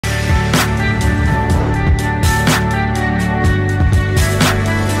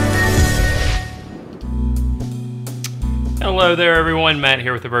Hello there everyone, Matt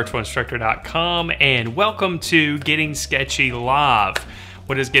here with thevirtualinstructor.com and welcome to Getting Sketchy Live.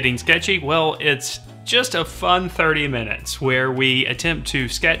 What is Getting Sketchy? Well, it's just a fun 30 minutes where we attempt to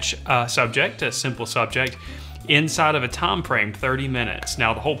sketch a subject, a simple subject, inside of a time frame, 30 minutes.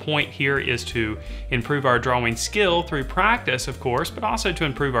 Now the whole point here is to improve our drawing skill through practice, of course, but also to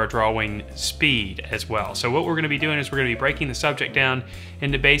improve our drawing speed as well. So what we're going to be doing is we're going to be breaking the subject down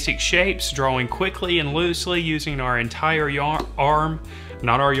into basic shapes, drawing quickly and loosely using our entire arm,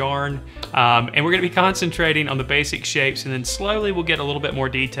 not our yarn, and we're going to be concentrating on the basic shapes, and then slowly we'll get a little bit more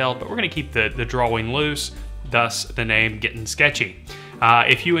detailed, but we're going to keep the drawing loose, thus the name Getting Sketchy.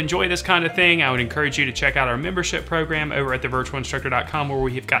 If you enjoy this kind of thing, I would encourage you to check out our membership program over at thevirtualinstructor.com, where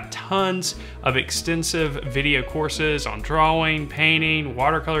we've got tons of extensive video courses on drawing, painting,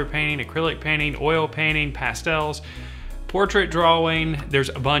 watercolor painting, acrylic painting, oil painting, pastels, portrait drawing. There's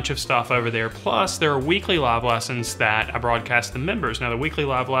a bunch of stuff over there. Plus, there are weekly live lessons that I broadcast to members. Now, the weekly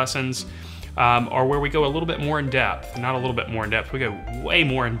live lessons are where we go a little bit more in depth. Not a little bit more in depth, we go way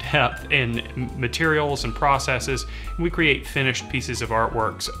more in depth in materials and processes. And we create finished pieces of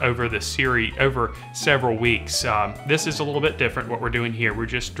artworks over the series, over several weeks. This is a little bit different what we're doing here. We're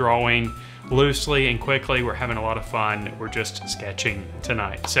just drawing loosely and quickly. We're having a lot of fun. We're just sketching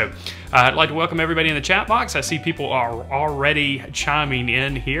tonight. So I'd like to welcome everybody in the chat box. I see people are already chiming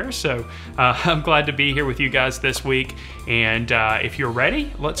in here. So I'm glad to be here with you guys this week. And if you're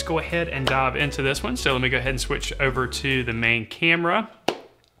ready, let's go ahead and dive into this one. So let me go ahead and switch over to the main camera.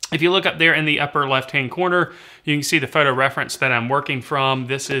 If you look up there in the upper left-hand corner, you can see the photo reference that I'm working from.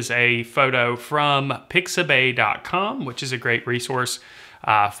 This is a photo from Pixabay.com, which is a great resource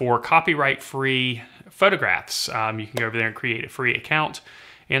for copyright-free photographs. You can go over there and create a free account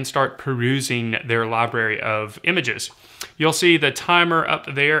and start perusing their library of images. You'll see the timer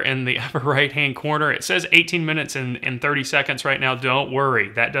up there in the upper right-hand corner. It says 18 minutes and 30 seconds right now. Don't worry,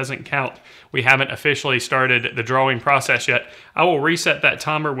 that doesn't count. We haven't officially started the drawing process yet. I will reset that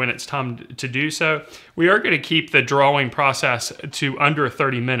timer when it's time to do so. We are going to keep the drawing process to under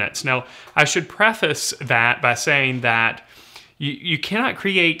 30 minutes. Now, I should preface that by saying that you cannot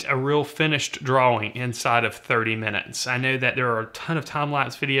create a real finished drawing inside of 30 minutes. I know that there are a ton of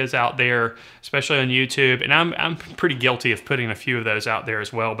time-lapse videos out there, especially on YouTube, and I'm pretty guilty of putting a few of those out there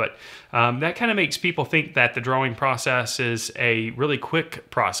as well, but that kind of makes people think that the drawing process is a really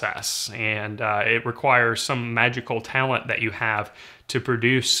quick process, and it requires some magical talent that you have to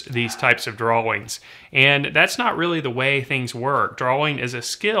produce these types of drawings. And that's not really the way things work. Drawing is a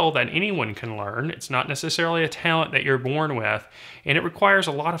skill that anyone can learn. It's not necessarily a talent that you're born with, and it requires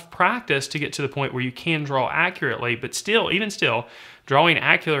a lot of practice to get to the point where you can draw accurately, but still, even still, drawing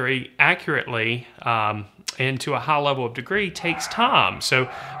accurately and to a high level of degree takes time. So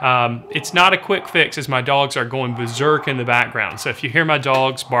it's not a quick fix, as my dogs are going berserk in the background. So if you hear my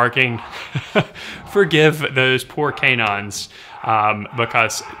dogs barking, forgive those poor canines,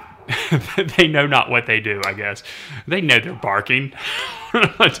 because they know not what they do, I guess. They know they're barking. What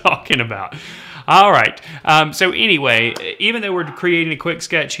am I talking about? All right, so anyway, even though we're creating a quick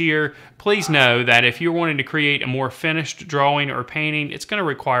sketch here, please know that if you're wanting to create a more finished drawing or painting, it's going to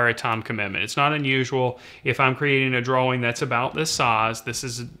require a time commitment. It's not unusual if I'm creating a drawing that's about this size. This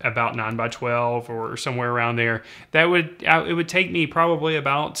is about 9 by 12 or somewhere around there. It would take me probably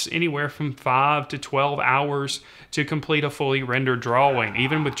about anywhere from 5 to 12 hours to complete a fully rendered drawing,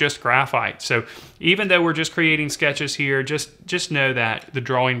 even with just graphite. So even though we're just creating sketches here, just know that the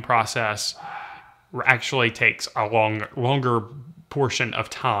drawing process actually takes a longer portion of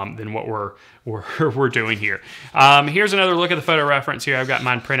time than what we're doing here. Here's another look at the photo reference here. I've got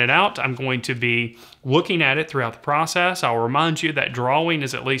mine printed out. I'm going to be looking at it throughout the process. I'll remind you that drawing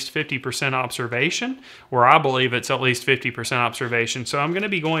is at least 50% observation, or I believe it's at least 50% observation. So I'm going to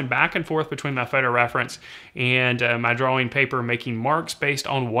be going back and forth between my photo reference and my drawing paper, making marks based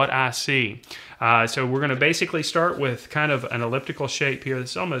on what I see. So we're going to basically start with kind of an elliptical shape here.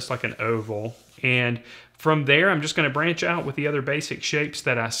 This is almost like an oval. And from there, I'm just going to branch out with the other basic shapes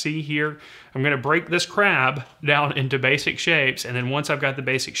that I see here. I'm going to break this crab down into basic shapes, and then once I've got the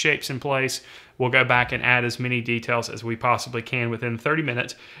basic shapes in place, we'll go back and add as many details as we possibly can within 30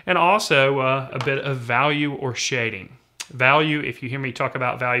 minutes, and also a bit of value or shading. Value, if you hear me talk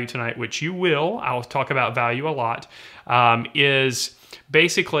about value tonight, which you will, I'll talk about value a lot, is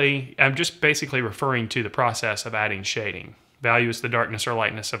basically, I'm just basically referring to the process of adding shading. Value is the darkness or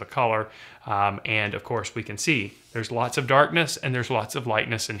lightness of a color, and of course we can see there's lots of darkness and there's lots of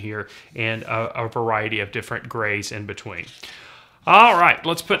lightness in here, and a variety of different grays in between. All right,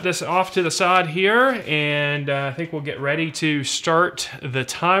 let's put this off to the side here, and I think we'll get ready to start the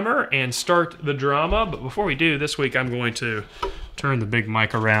timer and start the drama. But before we do, this week I'm going to turn the big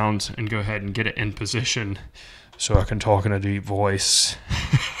mic around and go ahead and get it in position so I can talk in a deep voice.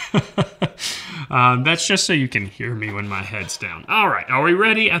 That's just so you can hear me when my head's down. All right, are we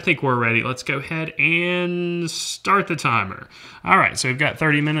ready? I think we're ready. Let's go ahead and start the timer. All right, so we've got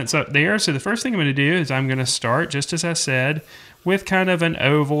 30 minutes up there. So the first thing I'm going to do is I'm going to start, just as I said, with kind of an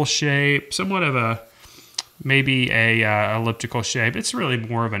oval shape, somewhat of a, maybe a elliptical shape. It's really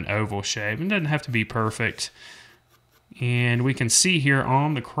more of an oval shape. It doesn't have to be perfect. And we can see here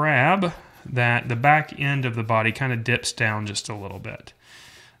on the crab that the back end of the body kind of dips down just a little bit.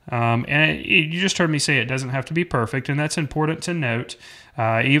 You just heard me say it doesn't have to be perfect, and that's important to note.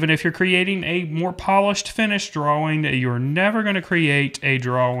 Even if you're creating a more polished, finished drawing, you're never going to create a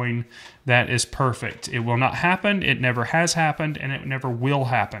drawing that is perfect. It will not happen, it never has happened, and it never will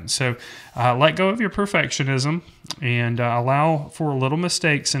happen. So let go of your perfectionism and allow for little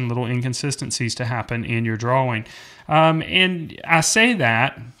mistakes and little inconsistencies to happen in your drawing. And I say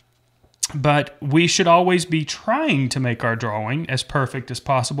that, but we should always be trying to make our drawing as perfect as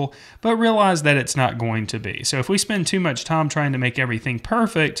possible, but realize that it's not going to be. So if we spend too much time trying to make everything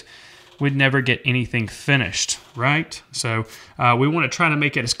perfect, we'd never get anything finished, right? So we want to try to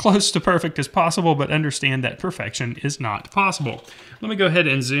make it as close to perfect as possible, but understand that perfection is not possible. Let me go ahead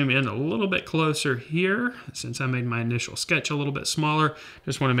and zoom in a little bit closer here, since I made my initial sketch a little bit smaller.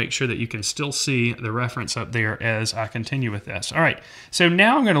 Just want to make sure that you can still see the reference up there as I continue with this. All right, so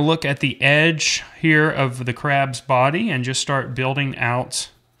now I'm going to look at the edge here of the crab's body and just start building out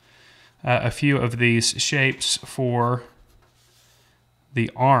a few of these shapes for the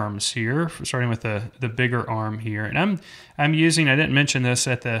arms here, starting with the bigger arm here. And I'm using, I didn't mention this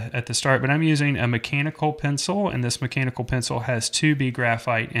at the start, but I'm using a mechanical pencil, and this mechanical pencil has 2B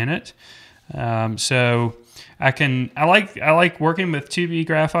graphite in it. So I like working with 2B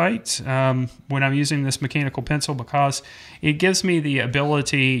graphite when I'm using this mechanical pencil, because it gives me the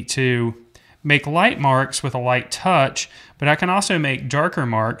ability to make light marks with a light touch, but I can also make darker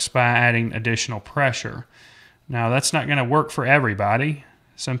marks by adding additional pressure. Now, that's not going to work for everybody.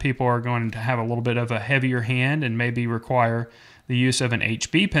 Some people are going to have a little bit of a heavier hand and maybe require the use of an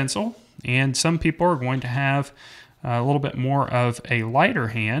HB pencil, and some people are going to have a little bit more of a lighter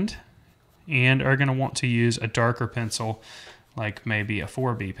hand and are going to want to use a darker pencil, like maybe a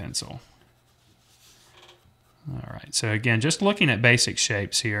 4B pencil. All right, so again, just looking at basic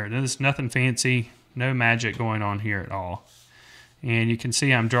shapes here. There's nothing fancy, no magic going on here at all. And you can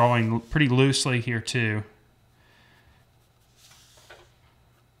see I'm drawing pretty loosely here too.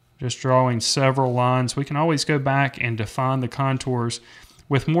 Just drawing several lines. We can always go back and define the contours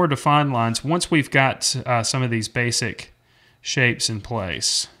with more defined lines once we've got some of these basic shapes in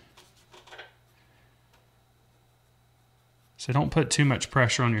place. So don't put too much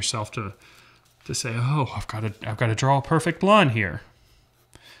pressure on yourself to say, oh, I've got to draw a perfect line here.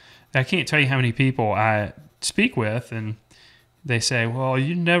 I can't tell you how many people I speak with, and they say, well,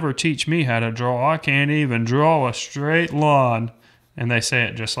 you never teach me how to draw. I can't even draw a straight line. And they say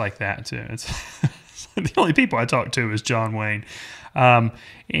it just like that too. It's the only people I talk to is John Wayne,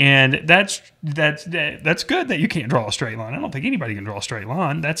 and that's good that you can't draw a straight line. I don't think anybody can draw a straight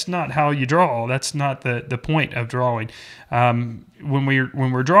line. That's not how you draw. That's not the point of drawing. When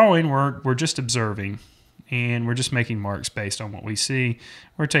we're drawing, we're just observing, and we're just making marks based on what we see.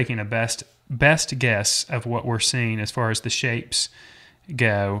 We're taking a best guess of what we're seeing as far as the shapes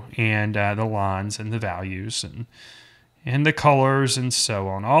go, and the lines and the values and the colors and so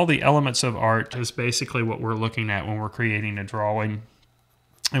on. All the elements of art is basically what we're looking at when we're creating a drawing,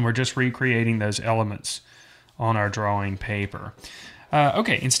 and we're just recreating those elements on our drawing paper.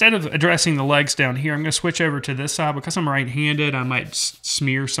 Okay, instead of addressing the legs down here, I'm going to switch over to this side. Because I'm right-handed, I might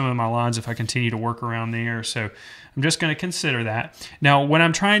smear some of my lines if I continue to work around there, so I'm just going to consider that. Now, when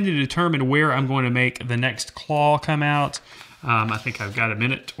I'm trying to determine where I'm going to make the next claw come out, I think I've got a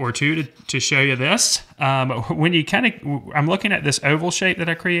minute or two to show you this. When you I'm looking at this oval shape that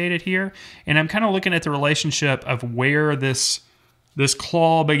I created here, and I'm kind of looking at the relationship of where this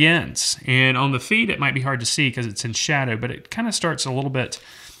claw begins. And on the feet, it might be hard to see because it's in shadow, but it kind of starts a little bit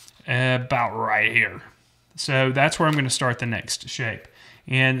about right here. So that's where I'm going to start the next shape.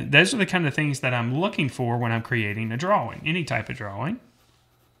 And those are the kind of things that I'm looking for when I'm creating a drawing, any type of drawing.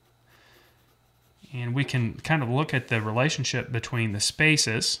 And we can kind of look at the relationship between the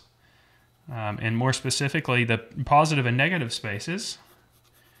spaces, and more specifically the positive and negative spaces,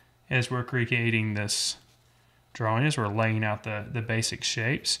 as we're creating this drawing, as we're laying out the basic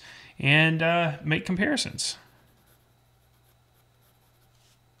shapes, and make comparisons.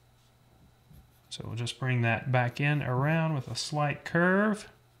 So we'll just bring that back in around with a slight curve.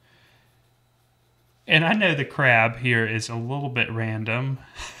 And I know the crab here is a little bit random.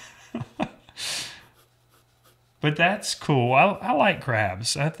 But that's cool. I like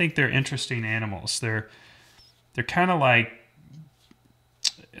crabs. I think they're interesting animals. They're kind of like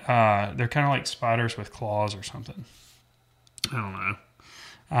spiders with claws or something. I don't know.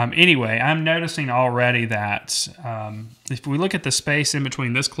 Anyway, I'm noticing already that if we look at the space in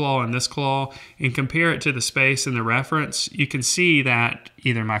between this claw and compare it to the space in the reference, you can see that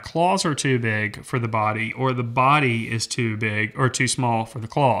either my claws are too big for the body or the body is too big or too small for the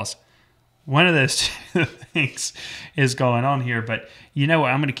claws. One of those two things is going on here, but you know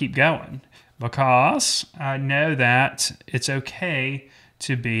what? I'm going to keep going because I know that it's okay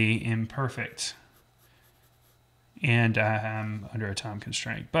to be imperfect. And I'm under a time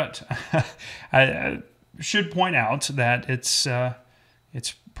constraint. But I should point out that it's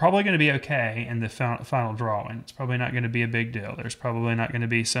probably going to be okay in the final drawing. It's probably not going to be a big deal. There's probably not going to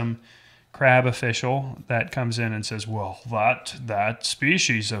be some crab official that comes in and says, well, that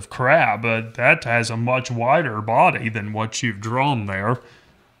species of crab, that has a much wider body than what you've drawn there.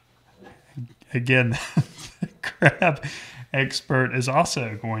 Again, the crab expert is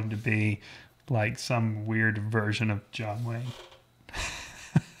also going to be like some weird version of John Wayne.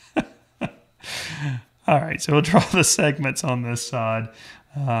 All right, so we'll draw the segments on this side.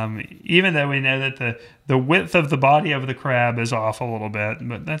 Even though we know that the width of the body of the crab is off a little bit,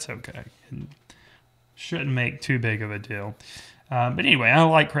 but that's okay. It shouldn't make too big of a deal. But anyway, I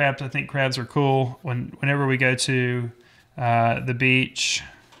like crabs. I think crabs are cool. Whenever we go to the beach,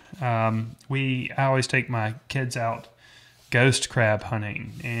 I always take my kids out ghost crab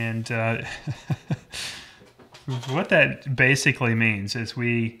hunting. And what that basically means is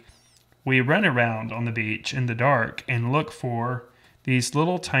we run around on the beach in the dark and look for these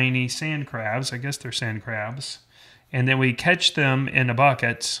little tiny sand crabs. I guess they're sand crabs. And then we catch them in a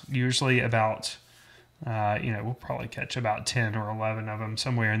bucket, usually about, we'll probably catch about 10 or 11 of them,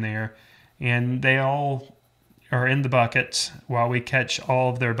 somewhere in there. And they all are in the bucket while we catch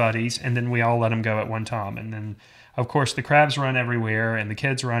all of their buddies, and then we all let them go at one time. And then, of course, the crabs run everywhere, and the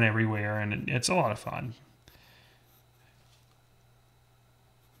kids run everywhere, and it's a lot of fun.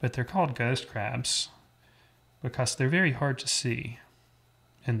 But they're called ghost crabs because they're very hard to see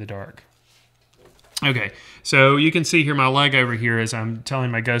in the dark. Okay, so you can see here my leg over here as I'm telling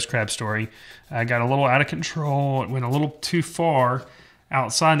my ghost crab story. I got a little out of control. It went a little too far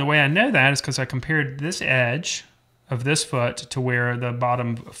outside. And the way I know that is because I compared this edge of this foot to where the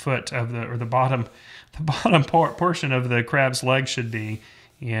bottom foot of the bottom portion of the crab's leg should be.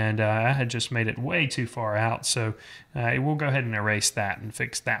 And I had just made it way too far out. So we'll go ahead and erase that and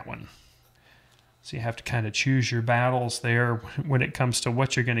fix that one. So you have to kind of choose your battles there when it comes to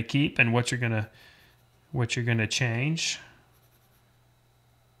what you're going to keep and what you're going to change.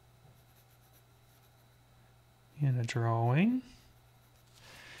 In a drawing.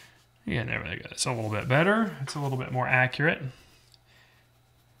 Yeah, there we go. It's a little bit better. It's a little bit more accurate.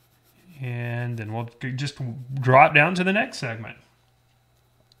 And then we'll just drop down to the next segment.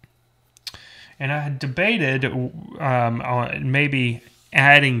 And I had debated on maybe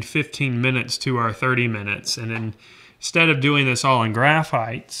adding 15 minutes to our 30 minutes. And then instead of doing this all in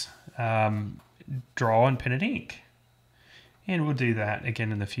graphite, draw in pen and ink. And we'll do that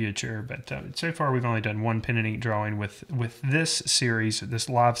again in the future. But so far we've only done one pen and ink drawing with this series, this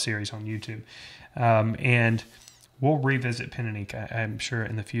live series on YouTube. And we'll revisit pen and ink, I'm sure,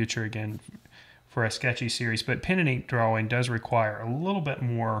 in the future again for a sketchy series. But pen and ink drawing does require a little bit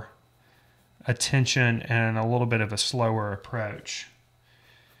more attention and a little bit of a slower approach.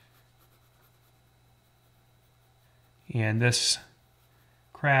 And this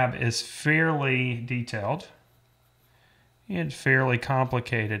crab is fairly detailed and fairly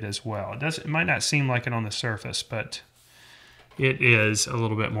complicated as well. It might not seem like it on the surface, but it is a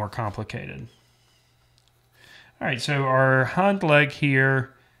little bit more complicated. All right, so our hind leg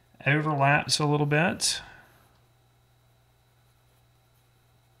here overlaps a little bit.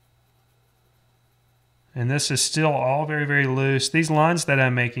 And this is still all very, very loose. These lines that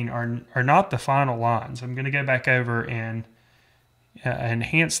I'm making are not the final lines. I'm going to go back over and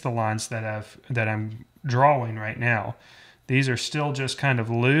enhance the lines that I'm drawing right now. These are still just kind of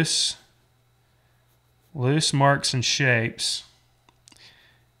loose marks and shapes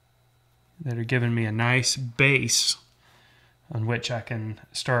that are giving me a nice base on which I can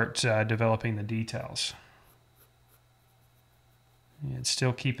start developing the details. And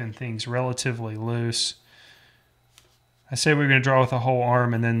still keeping things relatively loose. I say we're going to draw with the whole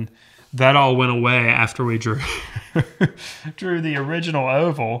arm, and then that all went away after we drew drew the original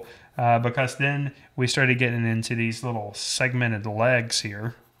oval, because then we started getting into these little segmented legs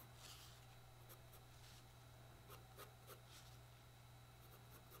here.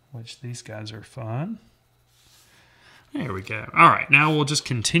 Which these guys are fun. There we go. All right, now we'll just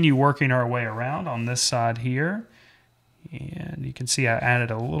continue working our way around on this side here. And you can see I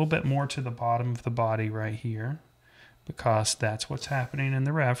added a little bit more to the bottom of the body right here, because that's what's happening in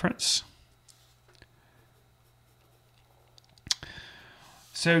the reference.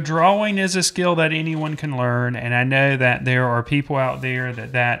 So drawing is a skill that anyone can learn, and I know that there are people out there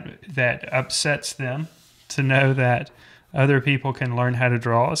that upsets them to know that other people can learn how to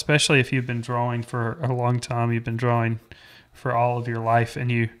draw, especially if you've been drawing for a long time. You've been drawing for all of your life,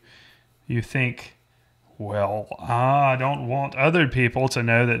 and you think, well, I don't want other people to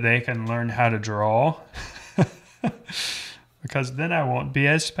know that they can learn how to draw because then I won't be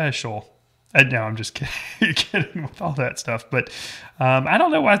as special. No, I'm just kidding with all that stuff. But I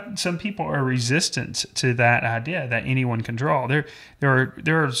don't know why some people are resistant to that idea that anyone can draw.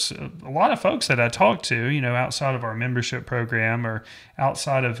 There's a lot of folks that I talk to, you know, outside of our membership program or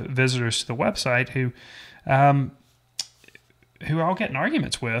outside of visitors to the website who I'll get in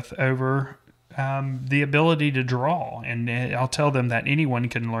arguments with over the ability to draw. And I'll tell them that anyone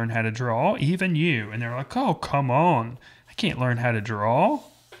can learn how to draw, even you. And they're like, oh, come on, I can't learn how to draw.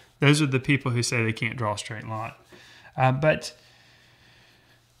 Those are the people who say they can't draw a straight line. But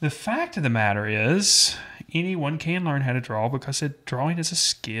the fact of the matter is, anyone can learn how to draw because drawing is a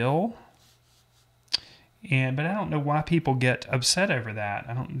skill. But I don't know why people get upset over that.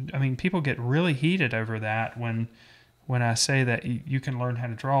 I mean, people get really heated over that when I say that you can learn how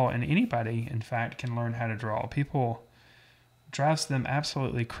to draw, and anybody, in fact, can learn how to draw. People drives them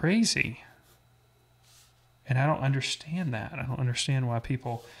absolutely crazy. And I don't understand that. I don't understand why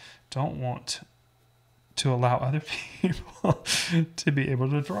people don't want to allow other people to be able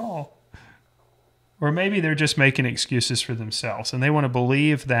to draw. Or maybe they're just making excuses for themselves, and they want to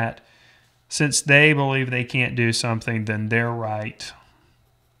believe that since they believe they can't do something, then they're right.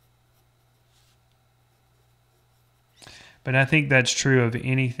 But I think that's true of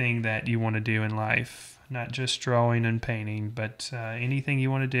anything that you want to do in life, not just drawing and painting, but anything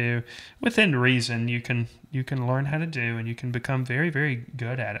you want to do within reason, you can learn how to do, and you can become very, very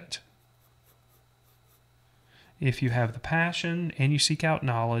good at it. If you have the passion and you seek out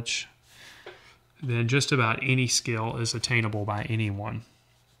knowledge, then just about any skill is attainable by anyone.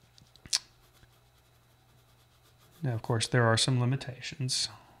 Now, of course, there are some limitations.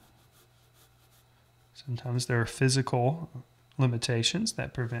 Sometimes there are physical limitations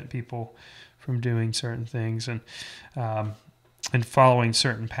that prevent people from doing certain things and following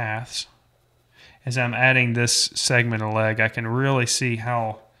certain paths. As I'm adding this segment of leg, I can really see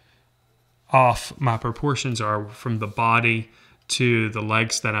how off my proportions are from the body to the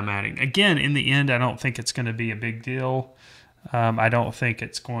legs that I'm adding. Again, in the end, I don't think it's going to be a big deal. I don't think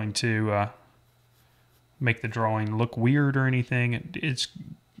it's going to make the drawing look weird or anything. It's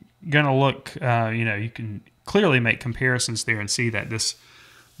going to look, you can clearly make comparisons there and see that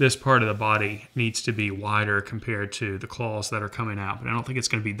this part of the body needs to be wider compared to the claws that are coming out. But I don't think it's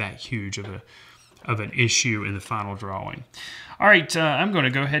going to be that huge of an issue in the final drawing. All right, I'm going to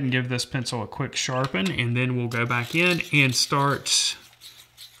go ahead and give this pencil a quick sharpen, and then we'll go back in and start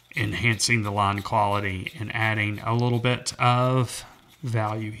enhancing the line quality and adding a little bit of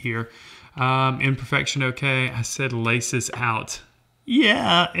value here. Imperfection okay. I said laces out.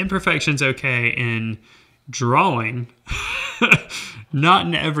 Yeah, imperfection's okay in drawing, not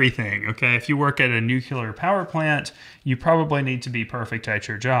in everything, okay? If you work at a nuclear power plant, you probably need to be perfect at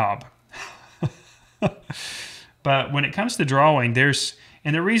your job. But when it comes to drawing,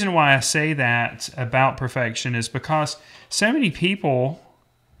 and the reason why I say that about perfection is because so many people,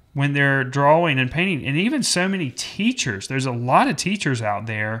 when they're drawing and painting, and even so many teachers, there's a lot of teachers out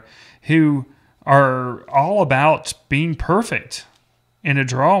there who are all about being perfect in a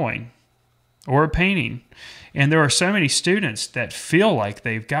drawing or a painting. And there are so many students that feel like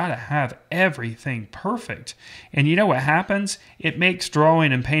they've got to have everything perfect. And you know what happens? It makes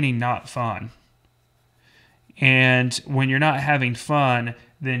drawing and painting not fun. And when you're not having fun,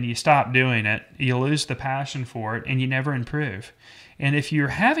 then you stop doing it, you lose the passion for it, and you never improve. And if you're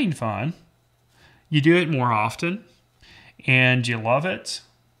having fun, you do it more often, and you love it.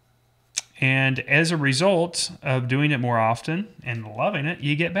 And as a result of doing it more often and loving it,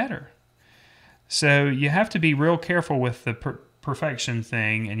 you get better. So you have to be real careful with the perfection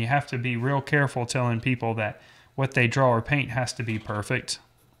thing, and you have to be real careful telling people that what they draw or paint has to be perfect.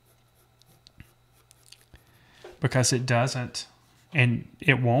 Because it doesn't. And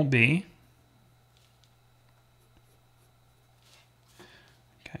it won't be.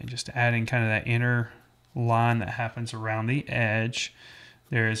 Okay, just adding kind of that inner line that happens around the edge.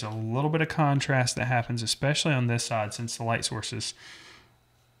 There is a little bit of contrast that happens, especially on this side, since the light source is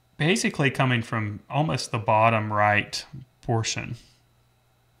basically coming from almost the bottom right portion.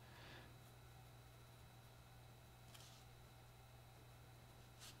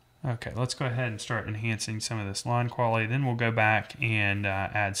 Okay, let's go ahead and start enhancing some of this line quality. Then we'll go back and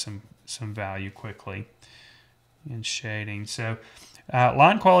add some value quickly in shading. So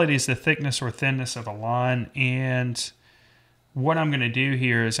line quality is the thickness or thinness of a line, and what I'm going to do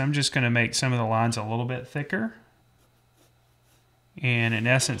here is I'm just going to make some of the lines a little bit thicker. And in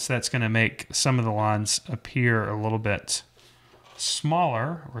essence, that's going to make some of the lines appear a little bit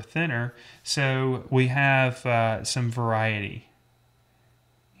smaller or thinner. So we have some variety.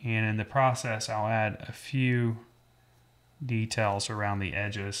 And in the process, I'll add a few details around the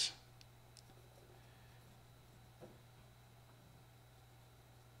edges.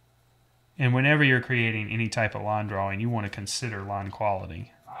 And whenever you're creating any type of line drawing, you want to consider line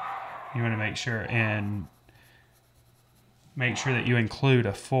quality. You want to make sure that you include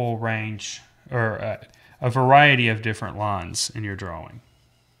a full range or a variety of different lines in your drawing.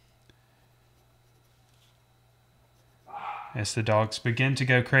 As the dogs begin to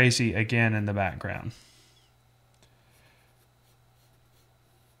go crazy again in the background.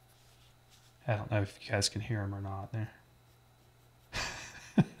 I don't know if you guys can hear them or not there.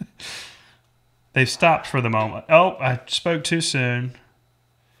 They've stopped for the moment. Oh, I spoke too soon.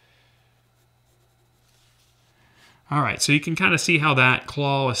 All right, so you can kind of see how that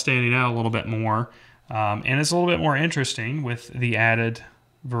claw is standing out a little bit more. And it's a little bit more interesting with the added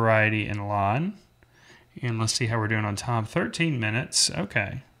variety in line. And let's see how we're doing on time. 13 minutes.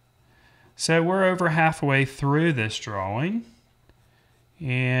 Okay. So we're over halfway through this drawing.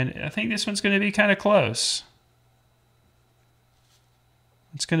 And I think this one's going to be kind of close.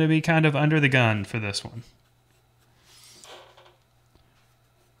 It's going to be kind of under the gun for this one.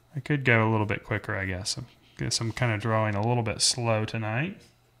 I could go a little bit quicker, I guess. I guess I'm kind of drawing a little bit slow tonight.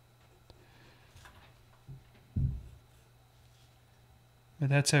 But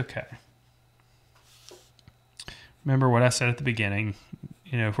that's okay. Remember what I said at the beginning.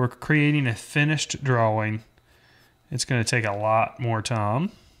 You know, if we're creating a finished drawing, it's going to take a lot more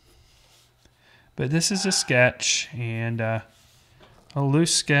time. But this is a sketch, and a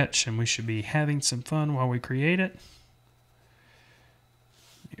loose sketch, and we should be having some fun while we create it.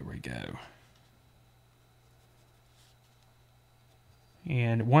 Here we go.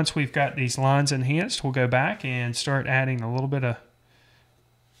 And once we've got these lines enhanced, we'll go back and start adding a little bit of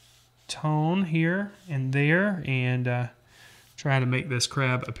tone here and there, and try to make this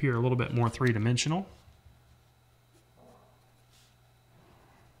crab appear a little bit more three-dimensional.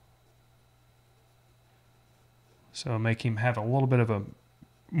 So make him have a little bit of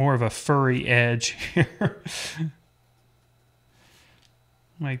more of a furry edge here.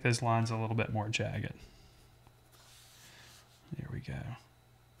 Make those lines a little bit more jagged. There we go.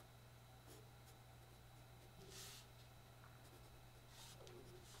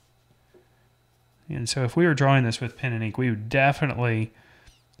 And so if we were drawing this with pen and ink, we would definitely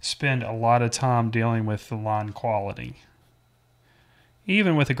spend a lot of time dealing with the line quality.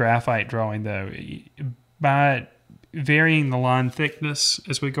 Even with a graphite drawing, though, by varying the line thickness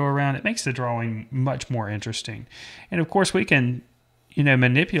as we go around, it makes the drawing much more interesting. And of course, we can,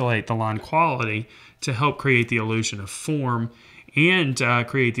 manipulate the line quality to help create the illusion of form and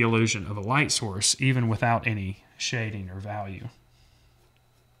create the illusion of a light source, even without any shading or value.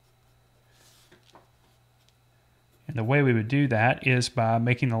 And the way we would do that is by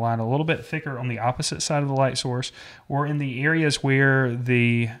making the line a little bit thicker on the opposite side of the light source, or in the areas where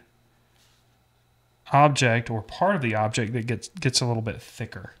the object or part of the object that gets a little bit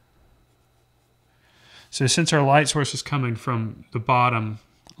thicker. So since our light source is coming from the bottom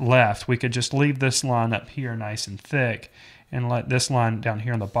left, we could just leave this line up here nice and thick and let this line down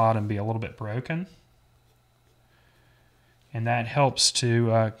here on the bottom be a little bit broken. And that helps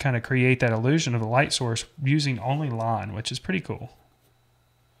to kind of create that illusion of the light source using only line, which is pretty cool.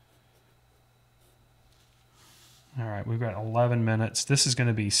 All right, we've got 11 minutes. This is going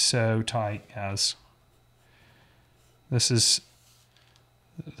to be so tight, guys. This is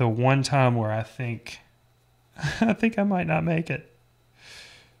the one time where I think I might not make it.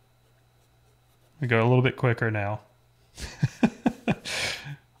 We go a little bit quicker now.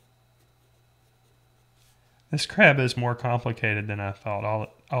 This crab is more complicated than I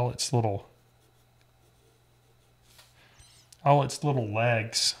thought. All its little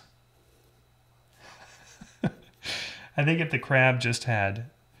legs. I I think if the crab just had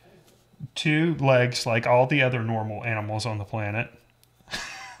 2 legs like all the other normal animals on the planet.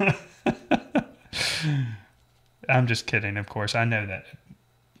 I'm just kidding, of course. I know that.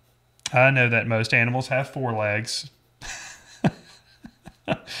 I know that most animals have 4 legs.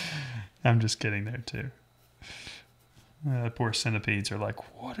 I'm just kidding there, too. Poor centipedes are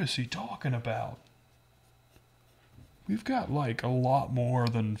like, what is he talking about? We've got like a lot more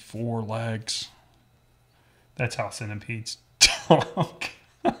than 4 legs. That's how centipedes talk.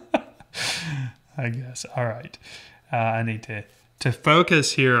 I guess. All right. I need to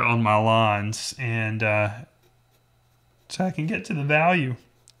focus here on my lines and so I can get to the value.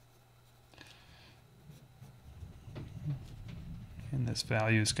 And this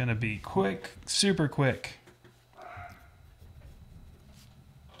value is going to be quick, super quick.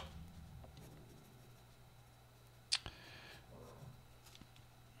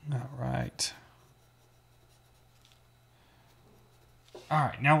 All right. All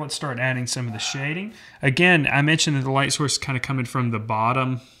right, now let's start adding some of the shading. Again, I mentioned that the light source is kind of coming from the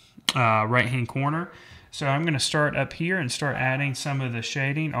bottom right-hand corner. So I'm going to start up here and start adding some of the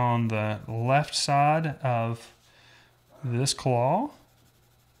shading on the left side of this claw.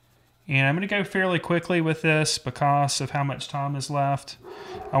 And I'm going to go fairly quickly with this because of how much time is left.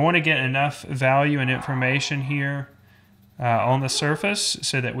 I want to get enough value and information here on the surface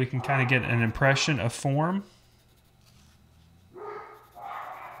so that we can kind of get an impression of form.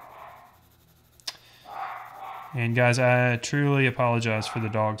 And guys, I truly apologize for the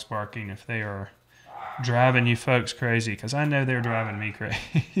dogs barking if they are driving you folks crazy, because I know they're driving me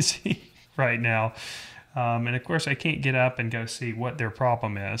crazy right now. And of course, I can't get up and go see what their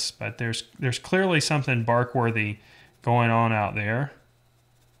problem is, but there's clearly something bark-worthy going on out there.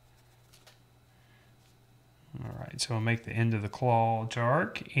 All right, so we'll make the end of the claw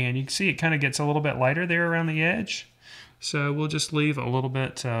dark, and you can see it kind of gets a little bit lighter there around the edge. So we'll just leave a little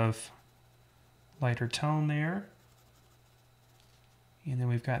bit of lighter tone there. And then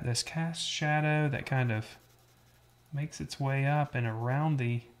we've got this cast shadow that kind of makes its way up and around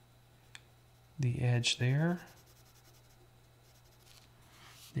the edge there.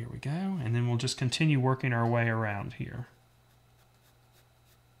 There we go. And then we'll just continue working our way around here.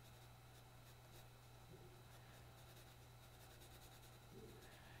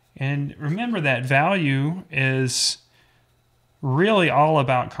 And remember that value is really all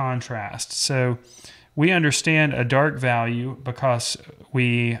about contrast. So we understand a dark value because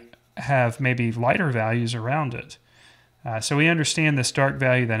we have maybe lighter values around it. So we understand this dark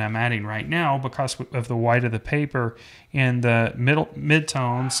value that I'm adding right now because of the white of the paper and the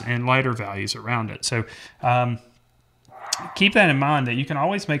midtones and lighter values around it. So keep that in mind, that you can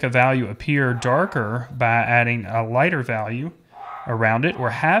always make a value appear darker by adding a lighter value around it,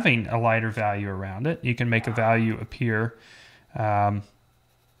 or having a lighter value around it. You can make a value appear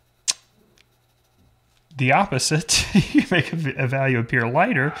the opposite. You make a value appear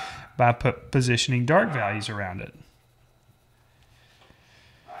lighter by positioning dark values around it.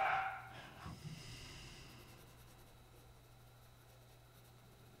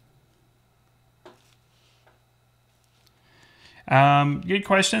 Good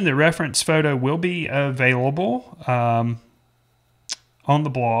question. The reference photo will be available on the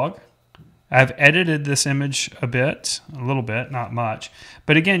blog. I've edited this image a little bit, not much.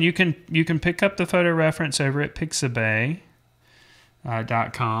 But again, you can pick up the photo reference over at Pixabay.com.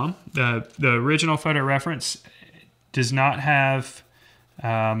 The original photo reference does not have,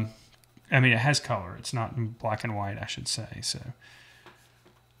 I mean, it has color. It's not in black and white, I should say. So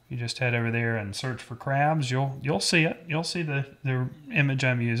you just head over there and search for crabs. You'll see it. You'll see the image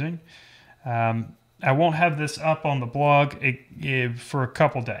I'm using. I won't have this up on the blog for a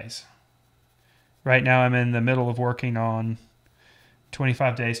couple days. Right now I'm in the middle of working on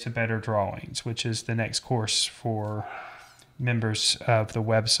 25 Days to Better Drawings, which is the next course for members of the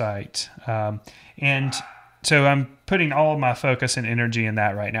website. And so I'm putting all of my focus and energy in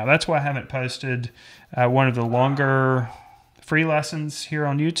that right now. That's why I haven't posted one of the longer free lessons here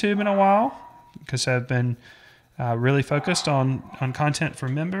on YouTube in a while, because I've been really focused on content for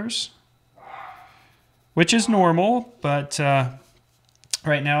members, which is normal, but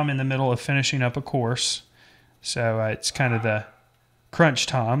right now I'm in the middle of finishing up a course, so it's kind of the crunch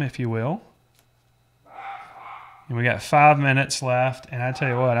time, if you will. And we got 5 minutes left, and I tell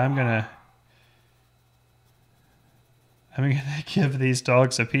you what, I'm gonna give these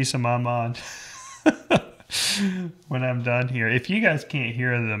dogs a piece of my mind when I'm done here. If you guys can't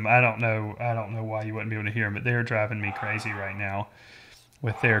hear them, I don't know why you wouldn't be able to hear them, but they're driving me crazy right now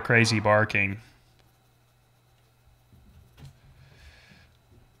with their crazy barking.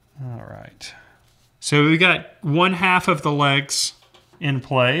 All right. So we've got 1/2 of the legs in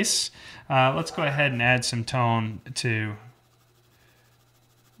place. Let's go ahead and add some tone to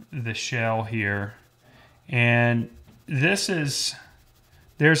the shell here. And there's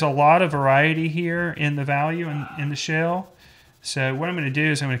a lot of variety here in the value in the shell. So what I'm going to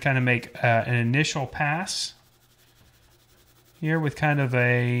do is I'm going to kind of make an initial pass here with kind of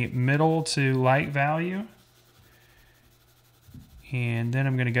a middle to light value. And then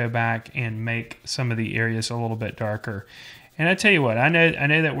I'm going to go back and make some of the areas a little bit darker. And I tell you what, I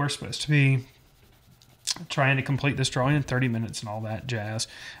know that we're supposed to be trying to complete this drawing in 30 minutes and all that jazz.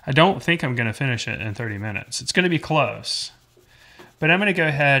 I don't think I'm going to finish it in 30 minutes. It's going to be close. But I'm going to go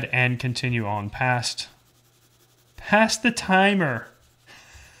ahead and continue on past the timer.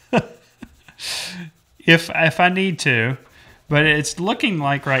 if I need to. But it's looking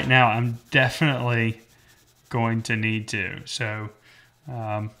like right now I'm definitely going to need to. So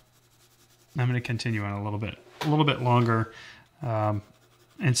I'm going to continue on a little bit longer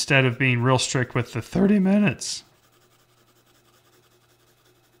instead of being real strict with the 30 minutes.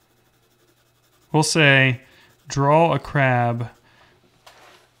 We'll say draw a crab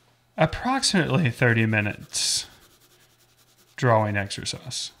approximately 30 minutes drawing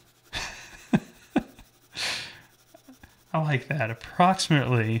exercise. I like that.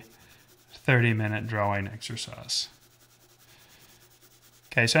 Approximately 30-minute drawing exercise.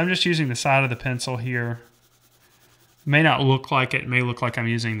 Okay, so I'm just using the side of the pencil here. May not look like it. It may look like I'm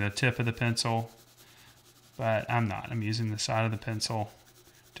using the tip of the pencil, but I'm not. I'm using the side of the pencil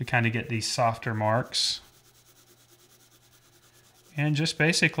to kind of get these softer marks. And just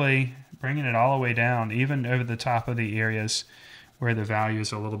basically bringing it all the way down, even over the top of the areas where the value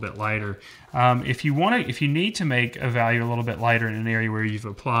is a little bit lighter. If you need to make a value a little bit lighter in an area where you've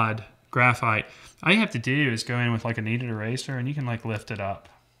applied graphite, all you have to do is go in with like a kneaded eraser and you can like lift it up.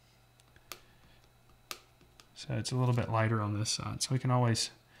 So it's a little bit lighter on this side. So we can always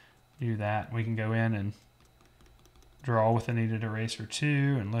do that. We can go in and draw with a kneaded eraser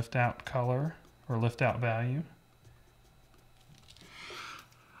too and lift out color or lift out value.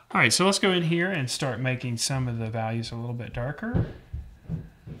 All right, so let's go in here and start making some of the values a little bit darker.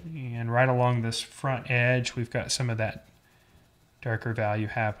 And right along this front edge, we've got some of that darker value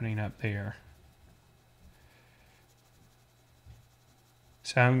happening up there.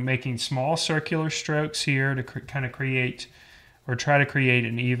 So I'm making small circular strokes here to kind of create or try to create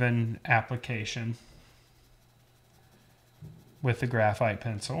an even application with the graphite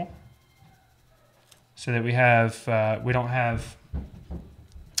pencil so that we don't have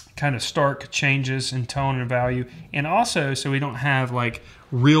kind of stark changes in tone and value, and also so we don't have like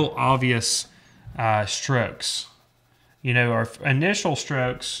real obvious strokes. You know, our initial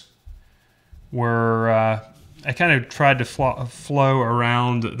strokes were I kind of tried to flow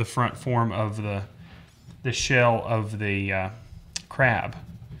around the front form of the shell of the crab.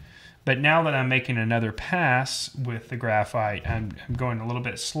 But now that I'm making another pass with the graphite, I'm going a little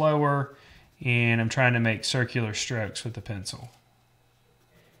bit slower and I'm trying to make circular strokes with the pencil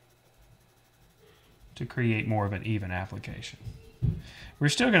to create more of an even application. We're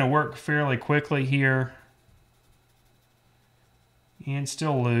still going to work fairly quickly here and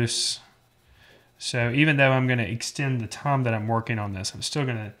still loose. So even though I'm going to extend the time that I'm working on this, I'm still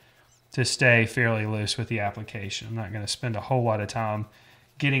going to stay fairly loose with the application. I'm not going to spend a whole lot of time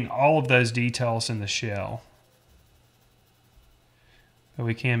getting all of those details in the shell. But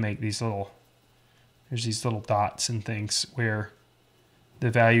we can make these there's these little dots and things where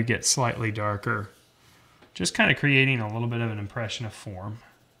the value gets slightly darker. Just kind of creating a little bit of an impression of form.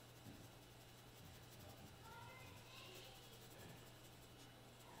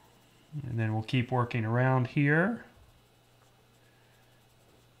 And then we'll keep working around here.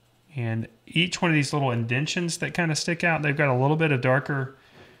 And each one of these little indentions that kind of stick out, they've got a little bit of darker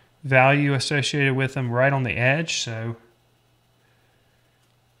value associated with them right on the edge. So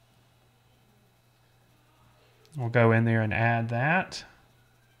we'll go in there and add that.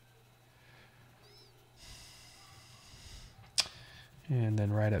 And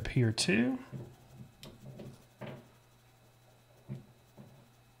then right up here too.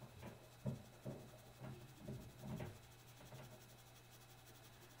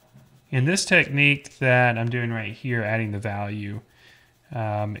 And this technique that I'm doing right here, adding the value,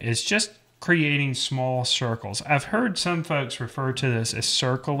 is just creating small circles. I've heard some folks refer to this as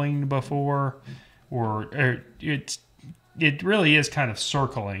circling before, or it really is kind of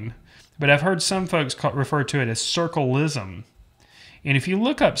circling. But I've heard some folks refer to it as circleism. And if you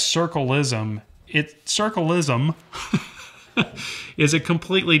look up circleism, circleism is a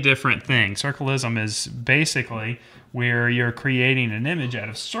completely different thing. Circleism is basically where you're creating an image out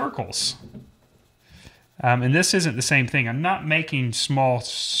of circles. And this isn't the same thing. I'm not making small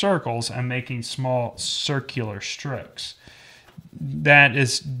circles. I'm making small circular strokes. That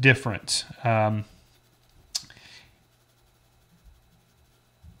is different. I'm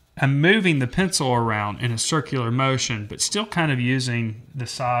moving the pencil around in a circular motion, but still kind of using the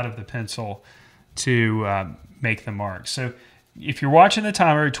side of the pencil to make the mark. So if you're watching the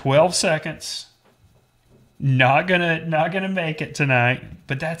timer, 12 seconds. Not gonna make it tonight,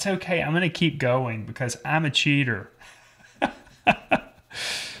 but that's okay. I'm gonna keep going because I'm a cheater.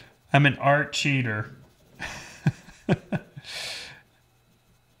 I'm an art cheater.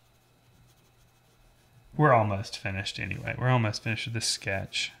 We're almost finished anyway. We're almost finished with this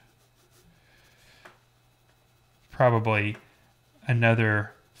sketch. Probably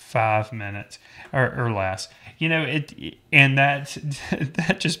another 5 minutes or less. You know, and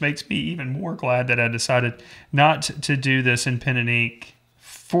that just makes me even more glad that I decided not to do this in pen and ink.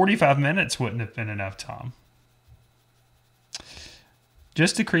 45 minutes wouldn't have been enough time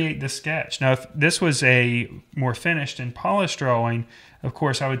just to create this sketch. Now, if this was a more finished and polished drawing, of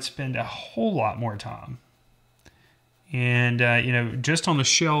course, I would spend a whole lot more time. And, you know, just on the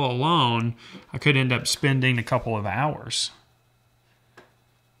shell alone, I could end up spending a couple of hours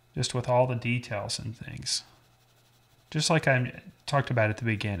just with all the details and things. Just like I talked about at the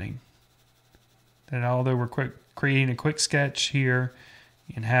beginning. That although we're creating a quick sketch here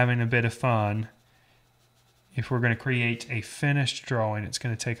and having a bit of fun, if we're going to create a finished drawing, it's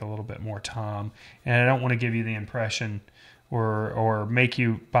going to take a little bit more time. And I don't want to give you the impression or make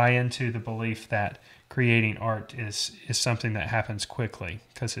you buy into the belief that creating art is something that happens quickly,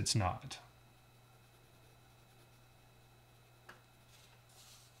 because it's not.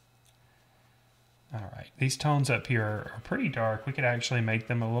 All right, these tones up here are pretty dark. We could actually make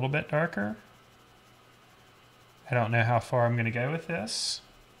them a little bit darker. I don't know how far I'm going to go with this,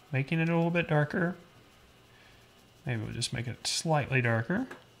 making it a little bit darker. Maybe we'll just make it slightly darker.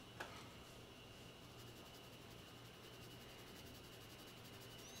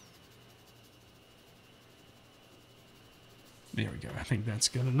 There we go. I think that's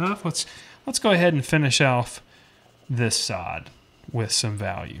good enough. Let's go ahead and finish off this side with some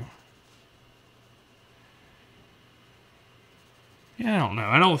value. Yeah, I don't know.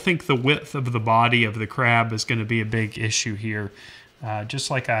 I don't think the width of the body of the crab is going to be a big issue here.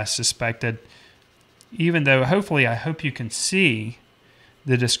 Just like I suspected. Even though, hopefully, I hope you can see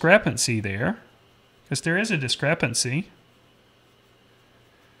the discrepancy there. Because there is a discrepancy.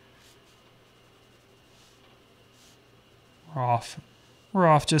 We're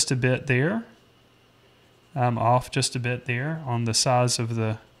off just a bit there. I'm off just a bit there on the size of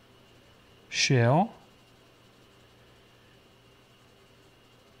the shell.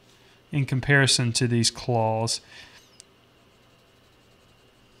 In comparison to these claws.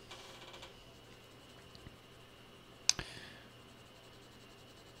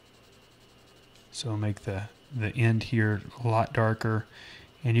 So I'll make the end here a lot darker.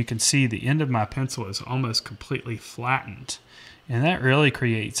 And you can see the end of my pencil is almost completely flattened. And that really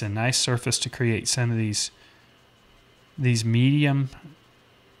creates a nice surface to create some of these medium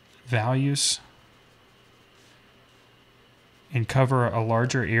values and cover a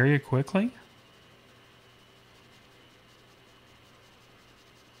larger area quickly.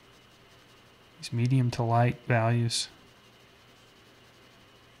 These medium to light values.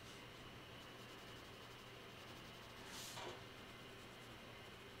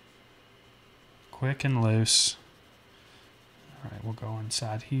 Quick and loose. All right, we'll go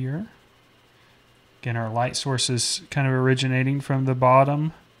inside here. Again, our light source is kind of originating from the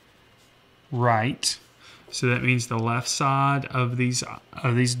bottom right. So that means the left side of these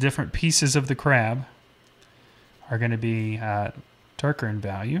different pieces of the crab are going to be darker in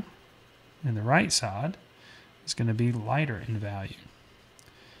value, and the right side is going to be lighter in value.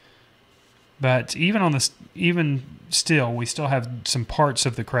 But even still, we still have some parts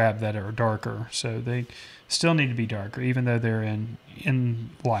of the crab that are darker, so they still need to be darker, even though they're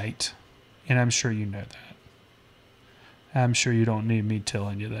in light. And I'm sure you know that. I'm sure you don't need me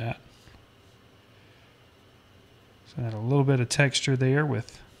telling you that. So add a little bit of texture there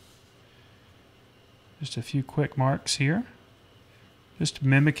with just a few quick marks here. Just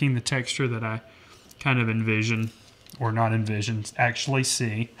mimicking the texture that I kind of envision, or not envision, actually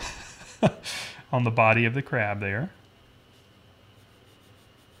see on the body of the crab there.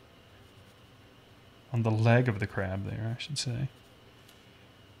 On the leg of the crab there, I should say.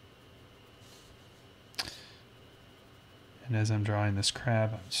 And as I'm drawing this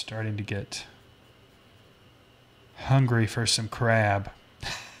crab, I'm starting to get hungry for some crab.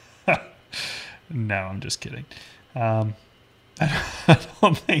 No, I'm just kidding. I I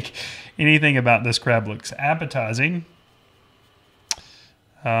don't think anything about this crab looks appetizing.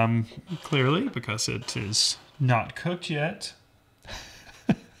 Clearly, because it is not cooked yet.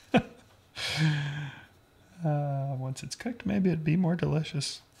 Once it's cooked, maybe it'd be more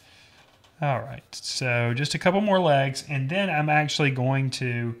delicious. All right, so just a couple more legs, and then I'm actually going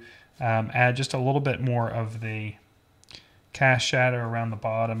to add just a little bit more of the cast shadow around the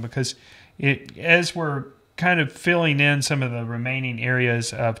bottom, because as we're kind of filling in some of the remaining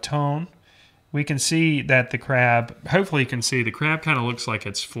areas of tone, we can see that the crab, hopefully you can see, the crab kind of looks like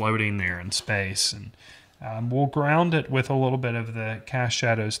it's floating there in space. And we'll ground it with a little bit of the cast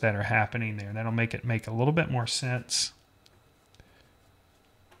shadows that are happening there. That'll make it make a little bit more sense.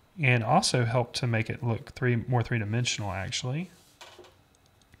 And also help to make it look more three-dimensional, actually.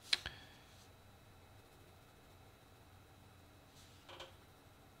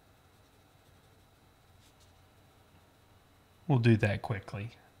 We'll do that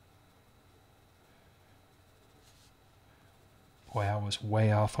quickly. Boy, I was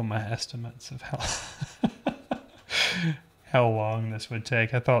way off on my estimates of how long this would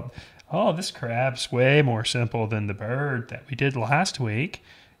take. I thought, oh, this crab's way more simple than the bird that we did last week.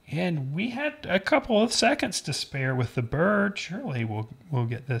 And we had a couple of seconds to spare with the bird. Surely we'll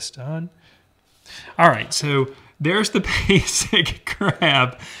get this done. All right, so there's the basic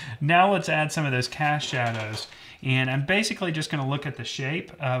crab. Now let's add some of those cast shadows. And I'm basically just going to look at the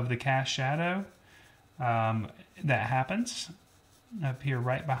shape of the cast shadow that happens up here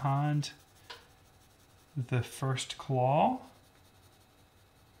right behind the first claw.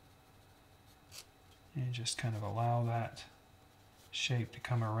 And just kind of allow that shape to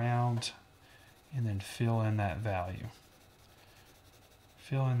come around and then fill in that value.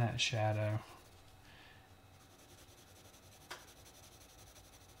 Fill in that shadow.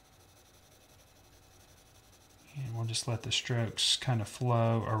 And we'll just let the strokes kind of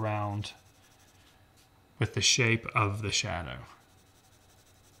flow around with the shape of the shadow.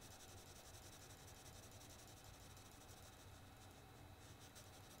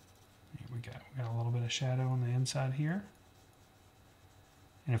 We got a little bit of shadow on the inside here.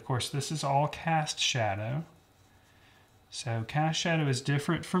 And of course, this is all cast shadow. So cast shadow is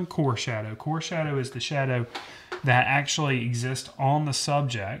different from core shadow. Core shadow is the shadow that actually exists on the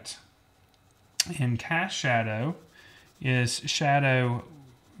subject. And cast shadow is shadow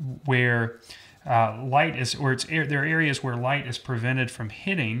where light is, or there are areas where light is prevented from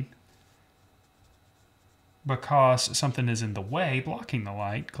hitting because something is in the way, blocking the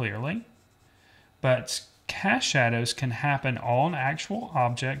light, clearly. But cast shadows can happen on actual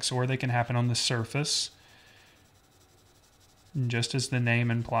objects, or they can happen on the surface. And just as the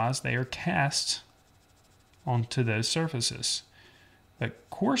name implies, they are cast onto those surfaces. But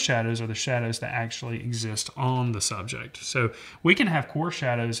core shadows are the shadows that actually exist on the subject. So we can have core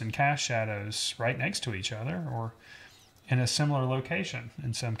shadows and cast shadows right next to each other, or in a similar location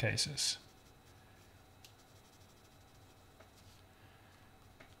in some cases.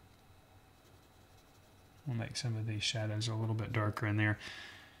 We'll make some of these shadows a little bit darker in there.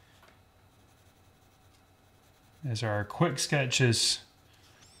 As our quick sketch is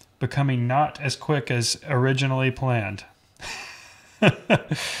becoming not as quick as originally planned.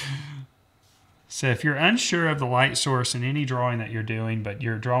 So if you're unsure of the light source in any drawing that you're doing, but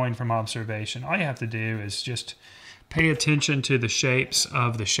you're drawing from observation, all you have to do is just pay attention to the shapes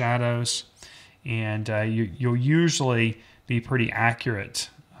of the shadows, and you'll usually be pretty accurate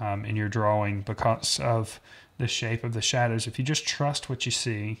in your drawing because of the shape of the shadows. If you just trust what you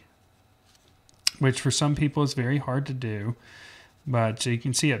see, which for some people is very hard to do, but you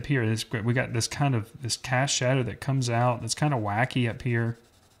can see up here, we got this cast shadow that comes out. It's kind of wacky up here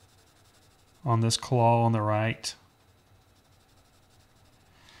on this claw on the right.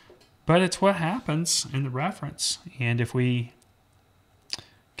 But it's what happens in the reference. And if we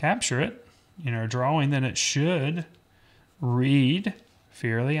capture it in our drawing, then it should read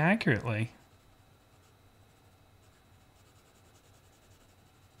fairly accurately.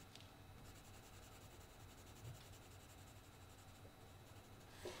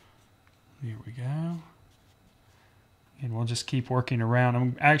 Here we go. And we'll just keep working around.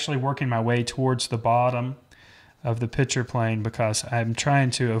 I'm actually working my way towards the bottom of the picture plane because I'm trying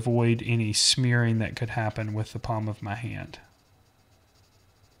to avoid any smearing that could happen with the palm of my hand.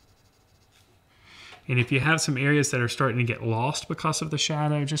 And if you have some areas that are starting to get lost because of the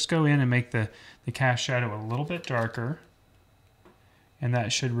shadow, just go in and make the cast shadow a little bit darker, and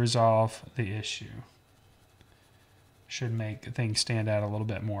that should resolve the issue. Should make things stand out a little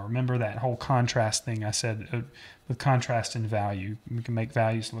bit more. Remember that whole contrast thing I said with contrast and value. We can make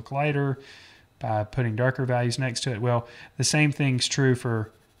values look lighter, by putting darker values next to it. Well, the same thing's true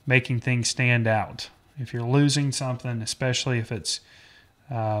for making things stand out. If you're losing something, especially if it's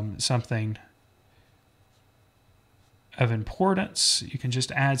something of importance, you can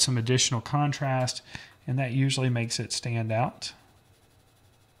just add some additional contrast, and that usually makes it stand out.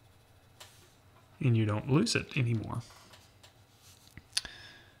 And you don't lose it anymore.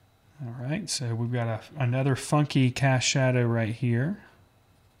 All right, so we've got another funky cast shadow right here.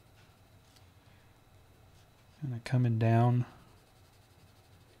 Kind of coming down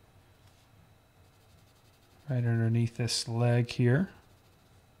right underneath this leg here.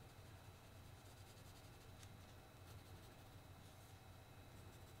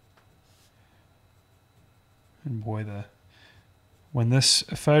 And boy, when this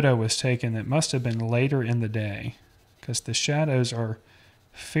photo was taken, it must have been later in the day, because the shadows are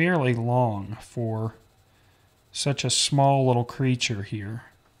fairly long for such a small little creature here.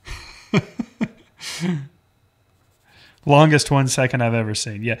 Longest 1 second I've ever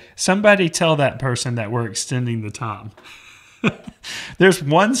seen. Yeah, somebody tell that person that we're extending the time. There's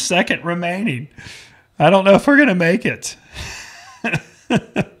 1 second remaining. I don't know if we're going to make it.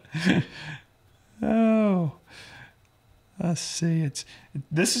 Oh, let's see.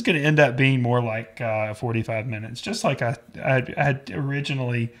 This is going to end up being more like 45 minutes, just like I had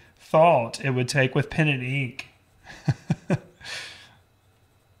originally thought it would take with pen and ink.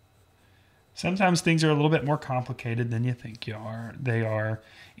 Sometimes things are a little bit more complicated than you think they are.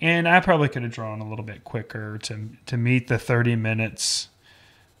 And I probably could have drawn a little bit quicker to meet the 30 minutes.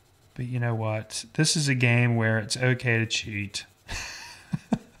 But you know what? This is a game where it's okay to cheat.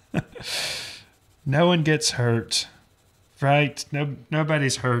 No one gets hurt, right?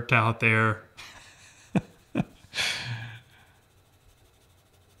 Nobody's hurt out there. I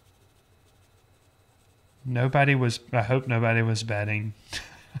hope nobody was betting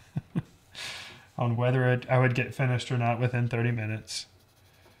on whether I would get finished or not within 30 minutes.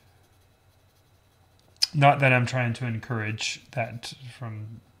 Not that I'm trying to encourage that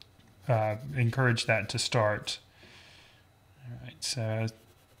to start. All right, so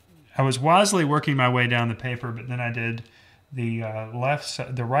I was wisely working my way down the paper, but then I did the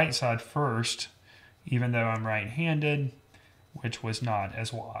right side first, even though I'm right-handed, which was not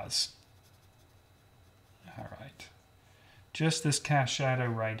as wise. All right. Just this cast shadow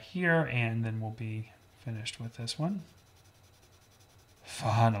right here, and then we'll be finished with this one.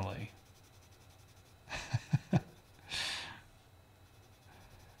 Finally.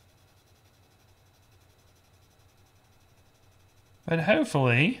 But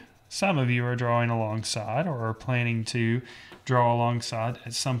hopefully, some of you are drawing alongside or are planning to draw alongside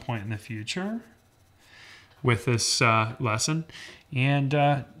at some point in the future with this lesson.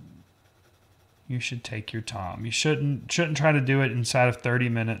 And you should take your time. You shouldn't try to do it inside of 30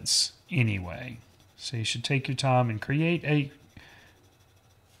 minutes anyway. So you should take your time and create a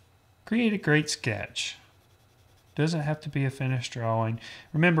great sketch. Doesn't have to be a finished drawing.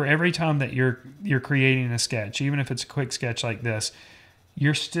 Remember, every time that you're creating a sketch, even if it's a quick sketch like this,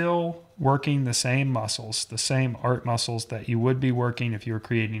 you're still working the same muscles, the same art muscles that you would be working if you were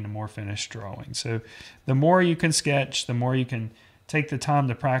creating a more finished drawing. So the more you can sketch, the more you can take the time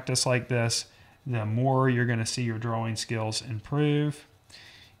to practice like this, the more you're going to see your drawing skills improve,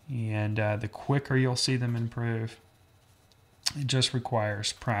 and the quicker you'll see them improve. It just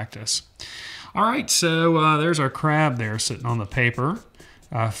requires practice. All right, so there's our crab there sitting on the paper.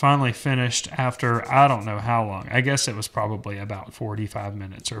 Finally finished after I don't know how long. I guess it was probably about 45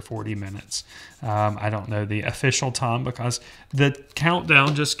 minutes or 40 minutes. I don't know the official time because the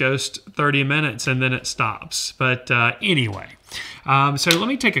countdown just goes 30 minutes and then it stops. But anyway, so let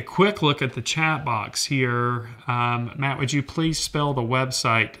me take a quick look at the chat box here. Matt, would you please spell the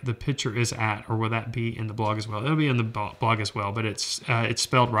website the picture is at, or will that be in the blog as well? It'll be in the blog as well, but it's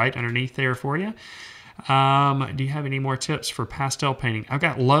spelled right underneath there for you. Do you have any more tips for pastel painting? I've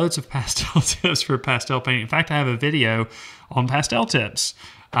got loads of pastel tips for pastel painting. In fact, I have a video on pastel tips.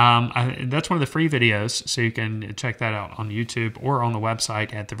 That's one of the free videos, so you can check that out on YouTube or on the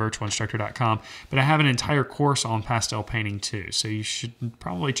website at thevirtualinstructor.com. But I have an entire course on pastel painting too, so you should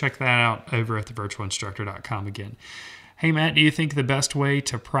probably check that out over at thevirtualinstructor.com again. Hey Matt, do you think the best way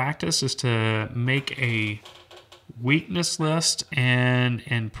to practice is to make a weakness list and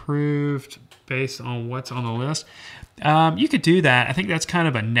improve based on what's on the list? You could do that. I think that's kind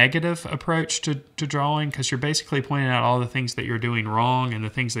of a negative approach to drawing, because you're basically pointing out all the things that you're doing wrong and the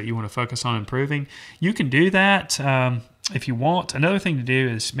things that you want to focus on improving. You can do that if you want. Another thing to do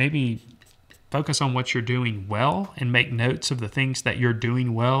is maybe Focus on what you're doing well and make notes of the things that you're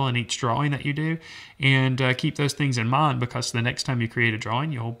doing well in each drawing that you do, and keep those things in mind, because the next time you create a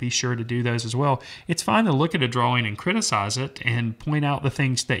drawing, you'll be sure to do those as well. It's fine to look at a drawing and criticize it and point out the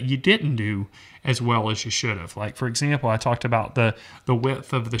things that you didn't do as well as you should have. Like, for example, I talked about the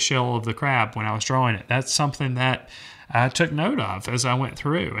width of the shell of the crab when I was drawing it. That's something that I took note of as I went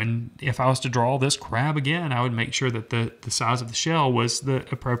through. And if I was to draw this crab again, I would make sure that the size of the shell was the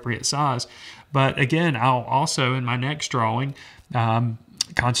appropriate size. But again, I'll also, in my next drawing,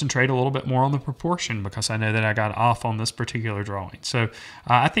 concentrate a little bit more on the proportion, because I know that I got off on this particular drawing. So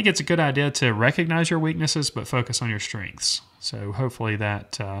I think it's a good idea to recognize your weaknesses, but focus on your strengths. So hopefully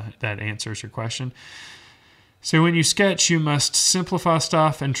that answers your question. So when you sketch, you must simplify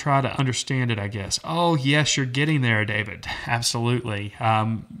stuff and try to understand it, I guess. Oh, yes, you're getting there, David. Absolutely.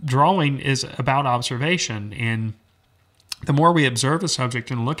 Drawing is about observation, and the more we observe a subject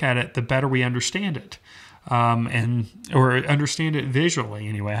and look at it, the better we understand it. Or understand it visually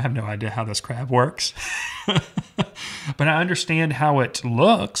anyway. I have no idea how this crab works. But I understand how it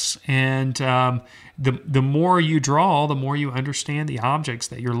looks, and the more you draw, the more you understand the objects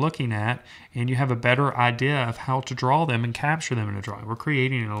that you're looking at, and you have a better idea of how to draw them and capture them in a drawing. We're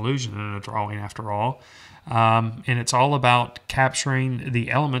creating an illusion in a drawing, after all. And it's all about capturing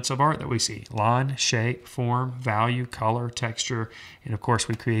the elements of art that we see: line, shape, form, value, color, texture, and of course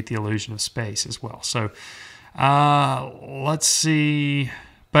we create the illusion of space as well. So let's see.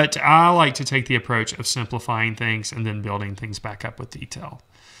 But I like to take the approach of simplifying things and then building things back up with detail.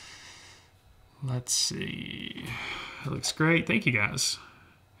 Let's see. That looks great. Thank you, guys.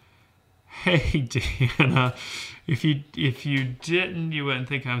 Hey, Deanna. If you didn't, you wouldn't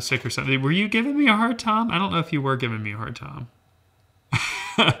think I'm sick or something. Were you giving me a hard time? I don't know if you were giving me a hard time.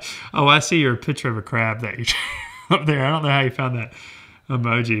 Oh, I see your picture of a crab that you up there. I don't know how you found that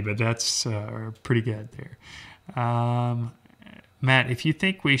emoji, but that's pretty good there. Matt, if you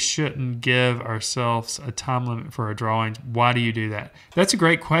think we shouldn't give ourselves a time limit for our drawings, why do you do that? That's a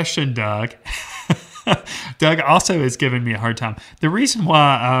great question, Doug. Doug also is giving me a hard time. The reason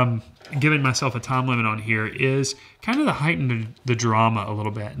why I'm giving myself a time limit on here is kind of to heighten the drama a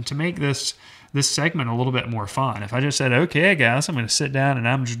little bit and to make this segment a little bit more fun. If I just said, okay, guys, I'm going to sit down and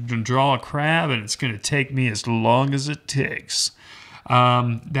I'm going to draw a crab and it's going to take me as long as it takes,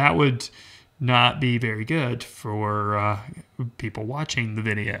 that would not be very good for people watching the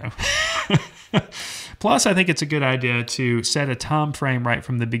video. Plus, I think it's a good idea to set a time frame right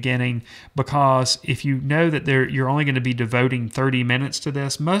from the beginning, because if you know that you're only going to be devoting 30 minutes to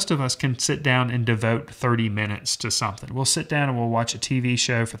this, most of us can sit down and devote 30 minutes to something. We'll sit down and we'll watch a TV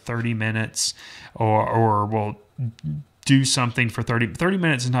show for 30 minutes, or we'll do something for 30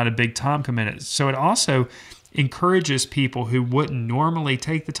 minutes is not a big time commitment. So it also encourages people who wouldn't normally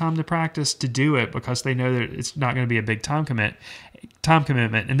take the time to practice to do it, because they know that it's not going to be a big time commitment.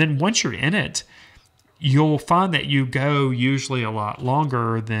 And then once you're in it, you'll find that you go usually a lot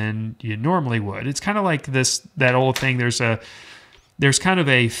longer than you normally would. It's kind of like that old thing. There's kind of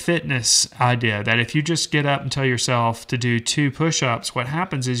a fitness idea that if you just get up and tell yourself to do 2 push-ups, what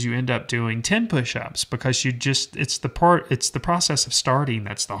happens is you end up doing 10 push-ups, because it's the process of starting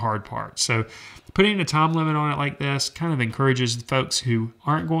that's the hard part. So putting a time limit on it like this kind of encourages the folks who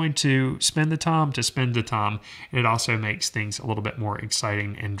aren't going to spend the time to spend the time. It also makes things a little bit more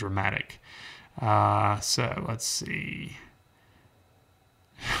exciting and dramatic. So let's see.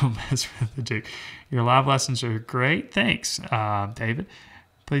 Your live lessons are great. Thanks, David.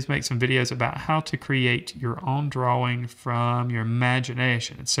 Please make some videos about how to create your own drawing from your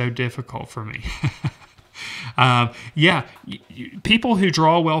imagination. It's so difficult for me. Yeah, people who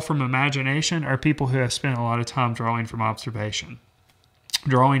draw well from imagination are people who have spent a lot of time drawing from observation.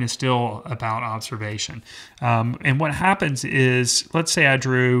 Drawing is still about observation. And what happens is, let's say I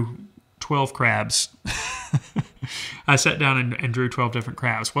drew 12 crabs. I sat down and drew 12 different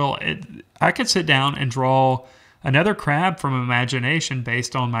crabs. Well, I could sit down and draw another crab from imagination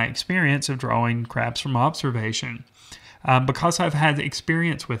based on my experience of drawing crabs from observation, because I've had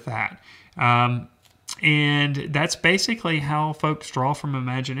experience with that. And that's basically how folks draw from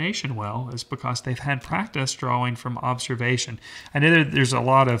imagination well, is because they've had practice drawing from observation. I know there's a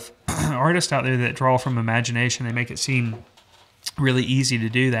lot of artists out there that draw from imagination. They make it seem really easy to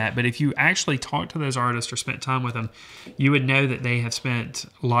do that, but if you actually talk to those artists or spent time with them, you would know that they have spent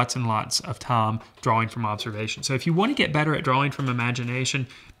lots and lots of time drawing from observation. So if you want to get better at drawing from imagination,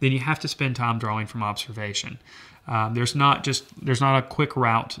 then you have to spend time drawing from observation. There's not a quick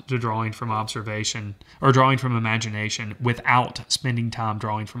route to drawing from observation or drawing from imagination without spending time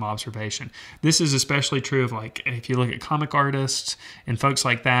drawing from observation. This is especially true of, like, if you look at comic artists and folks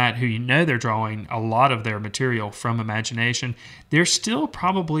like that who they're drawing a lot of their material from imagination. They're still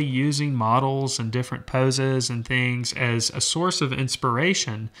probably using models and different poses and things as a source of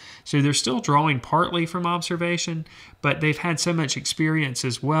inspiration. So they're still drawing partly from observation, but they've had so much experience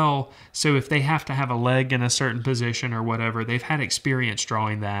as well. So if they have to have a leg in a certain position or whatever, they've had experience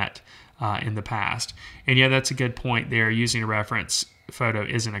drawing that in the past. And yeah, that's a good point there. Using a reference photo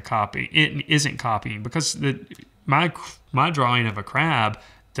isn't a copy. It isn't copying, because my drawing of a crab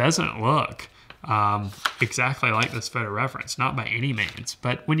doesn't look exactly like this photo reference, not by any means.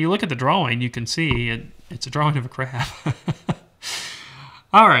 But when you look at the drawing, you can see it's a drawing of a crab.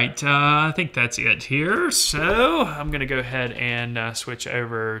 All right, I think that's it here. So I'm gonna go ahead and switch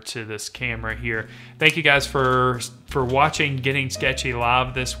over to this camera here. Thank you guys for watching Getting Sketchy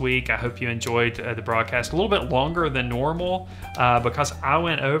Live this week. I hope you enjoyed the broadcast. A little bit longer than normal because I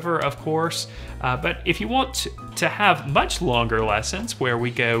went over, of course. But if you want to have much longer lessons where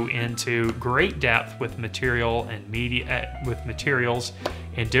we go into great depth with material and media, with materials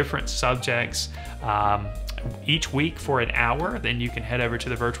in different subjects, each week for an hour, then you can head over to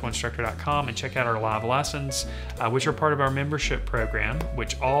thevirtualinstructor.com and check out our live lessons, which are part of our membership program,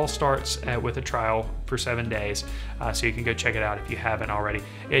 which all starts with a trial for 7 days. So you can go check it out if you haven't already.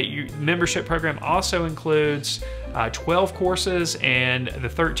 Membership program also includes 12 courses, and the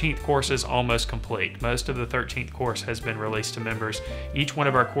 13th course is almost complete. Most of the 13th course has been released to members. Each one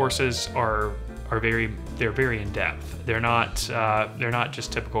of our courses are very in depth. They're not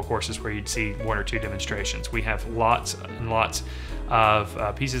just typical courses where you'd see 1 or 2 demonstrations. We have lots and lots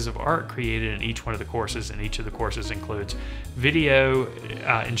of pieces of art created in each one of the courses, and each of the courses includes video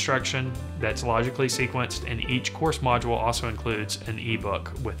instruction that's logically sequenced, and each course module also includes an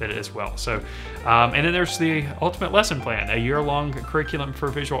ebook with it as well. So, and then there's the Ultimate Lesson Plan, a year-long curriculum for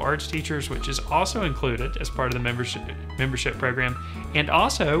visual arts teachers, which is also included as part of the membership program, and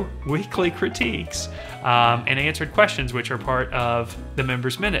also weekly critiques and answered questions, which are part of the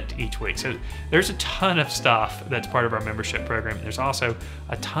Members Minute each week. So there's a ton of stuff that's part of our membership program. There's also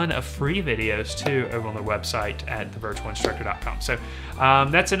a ton of free videos too over on the website at thevirtualinstructor.com. So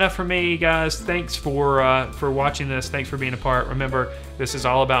that's enough for me, guys. Thanks for watching this. Thanks for being a part. Remember, this is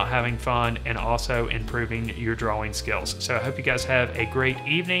all about having fun and also improving your drawing skills. So I hope you guys have a great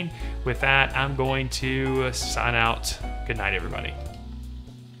evening. With that, I'm going to sign out. Good night, everybody.